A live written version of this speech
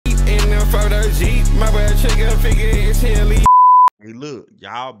Jeep. My blood trigger figure is hilly. Hey, look,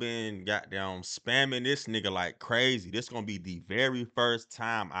 y'all been goddamn spamming this nigga like crazy. This gonna be the very first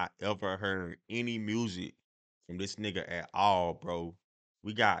time I ever heard any music from this nigga at all, bro.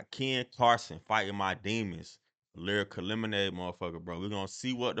 We got Ken Carson fighting my demons. Lyrical lemonade, motherfucker, bro. We gonna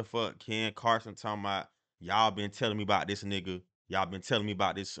see what the fuck Ken Carson talking about. Y'all been telling me about this nigga. Y'all been telling me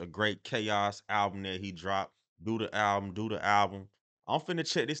about this a great chaos album that he dropped. Do the album, do the album. I'm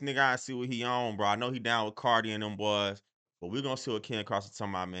finna check this nigga out and see what he on, bro. I know he down with Cardi and them boys. But we're gonna see what Ken Carson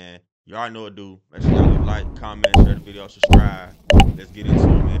talking about, man. You already know what to do. Make sure y'all leave a like, comment, share the video, subscribe. Let's get into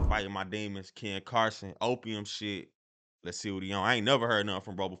it, man. Fighting my demons, Ken Carson, opium shit. Let's see what he on. I ain't never heard nothing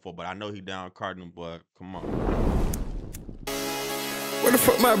from bro before, but I know he down with Cardi and them boys. Come on. Where the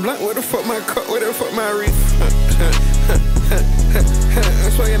fuck my blunt? Where the fuck my cup? Where the fuck my wreath?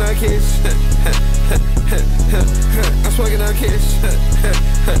 I'm smoking on kids. I'm smoking on kids.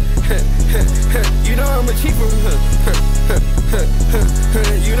 You know I'm a cheaper.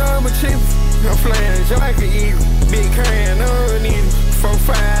 You know I'm a cheaper. I'm flying so I can eat. Big crayon, no need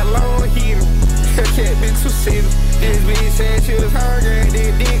 4-5 long heater. Cat been 2-seater. This bitch said she was hungry.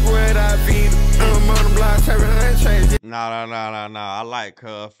 This dick what I feed her. I'm on the block serving unchanged. Nah. I like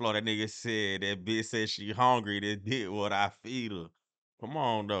her flow. That nigga said that bitch said she hungry. That did what I feed her. Come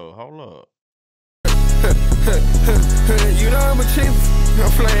on though. Hold up. You know I'm a cheaper.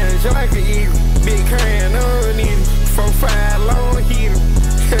 I'm flying so I can eat. Big crayon, no need 4-5 long heater.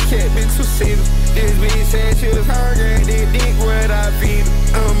 Cat been 2-seater. This bitch said she was hungry. This dick what I feed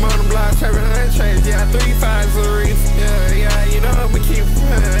her. I'm on the block serving unchanged. Yeah, 3 5s a reef. Yeah, you know I'm a keeper.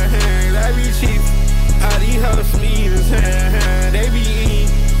 I be cheap. All these hoes some eaters. They be eating.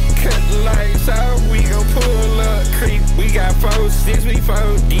 Cut the lights out. We gon' pull up creep. We got 4-6, we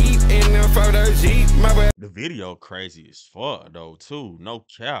 4 deep in the photo Jeep. My bad. The video crazy as fuck though, too. No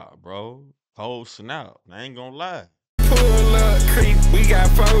cap, bro. Whole snap. I ain't gonna lie. Pull up creep. We got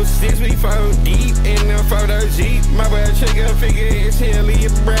 4-6, we 4 deep in the photo Jeep. My blood trigger figure is hilly.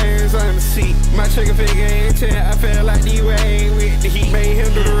 Brains on the seat. My trigger figure is 10. I feel like D-Wade with the heat. Made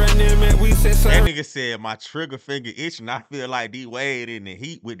him do the running, man. We said something. That nigga said my trigger finger itching. I feel like D-Wade in the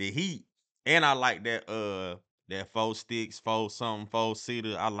heat with the heat. And I like that that 4 sticks, 4 something,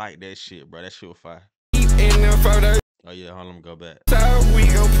 4-seater. I like that shit, bro. That shit was fire. In the photo. Oh yeah, hold on, let me go back. So we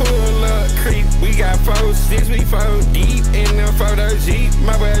gon' pull up creep. We got 4-6, we 4 deep in the photo Jeep.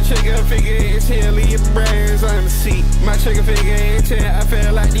 My blood trigger figure is hilly. Brains on the seat. My trigger figure is 10. I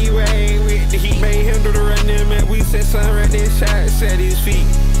feel like D-Wade with the heat. Made him do the running, man. We said something right there, shot at his feet.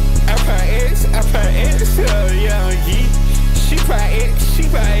 I put X, young geek. She put X,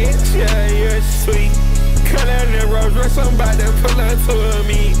 yeah, sweet. Cut out the Rolls Royce, I'm about to pull up to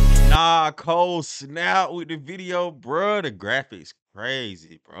me. Nah, cold snap with the video, bro. The graphics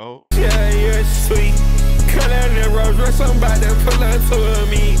crazy, bro. Yeah, sweet. Cut out the Rolls Royce, I'm about to pull up to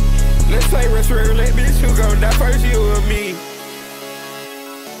me. Let's play Russian roulette, bitch. Who gon' die first, you or me?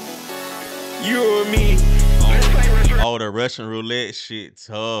 You or me? Let's play Russian roulette. Oh, the Russian roulette shit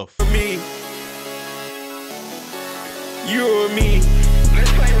tough. Me. You or me?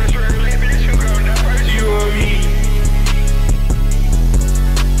 Let's play Russian roulette, bitch. Who gon' die first, you or me?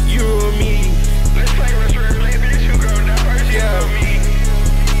 You or me? Let's play Russian roulette, bitch. Who gon' die first, you or me?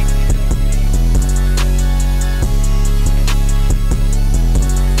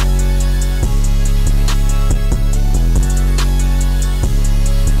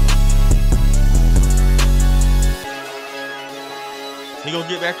 He gonna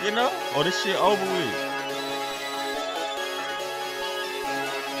get back in though? Or this shit over with?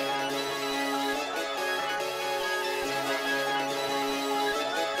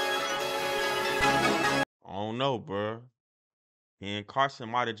 I don't know, bro. And Carson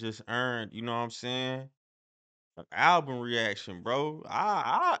might have just earned, you know what I'm saying? An album reaction, bro.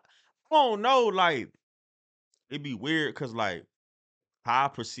 I don't know, like, it'd be weird because like how I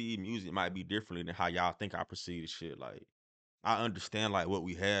perceive music might be differently than how y'all think I perceive the shit. Like, I understand like what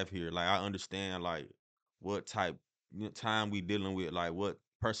we have here. Like, I understand like what type time we dealing with, like what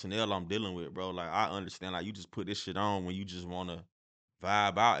personnel I'm dealing with, bro. Like, I understand like you just put this shit on when you just wanna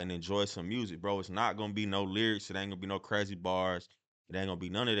vibe out and enjoy some music, bro. It's not gonna be no lyrics. It ain't gonna be no crazy bars. It ain't gonna be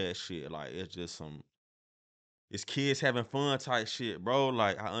none of that shit. Like, it's just it's kids having fun type shit, bro.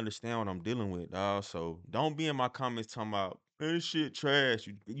 Like, I understand what I'm dealing with, dog. So don't be in my comments talking about this shit trash.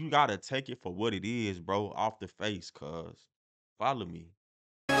 You gotta take it for what it is, bro, off the face, cuz. Follow me.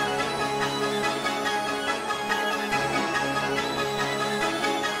 Star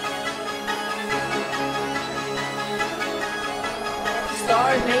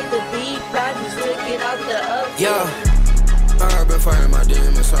made the beat, I just took it out the up. Yeah. I've been fighting my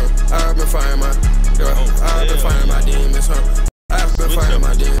demons, huh? I've been fighting my, yeah. Oh, I've been hell fighting my yeah. demons, huh? I've been Switch fighting up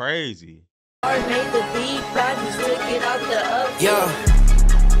my is demons. crazy. Made the beat, I just took it out the oven. Yeah.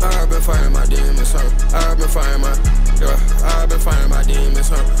 I've been fighting my demons, huh? I've been fighting my, yeah. I've been fighting my demons,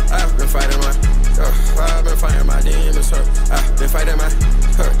 huh? I've been fighting my, yeah. I've been fighting my demons, huh? I've been fighting my,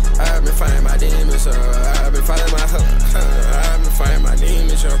 I've been fighting my demons, I've been fighting my, I've been fighting my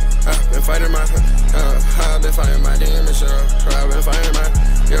demons, I've been fighting my, I've been fighting my demons, I've been fighting my,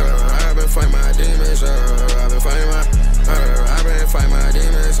 yeah. I've been fighting my demons, I've been fighting my, I've been fighting my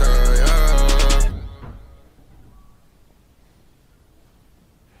demons, yeah.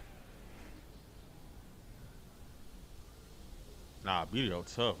 Nah, video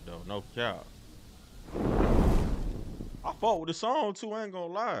tough though, no cap. I fought with the song too, I ain't gonna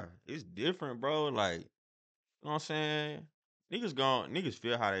lie. It's different, bro. Like, you know what I'm saying? Niggas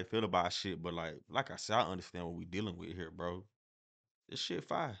feel how they feel about shit, but like I said, I understand what we dealing with here, bro. This shit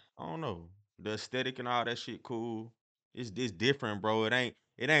fire. I don't know. The aesthetic and all that shit cool. It's different, bro. It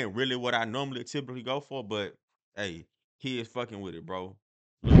ain't really what I normally typically go for, but hey, he is fucking with it, bro.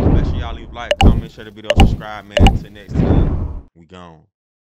 Look, make sure y'all leave like, comment, share the video, subscribe, man. Till next time, we gone.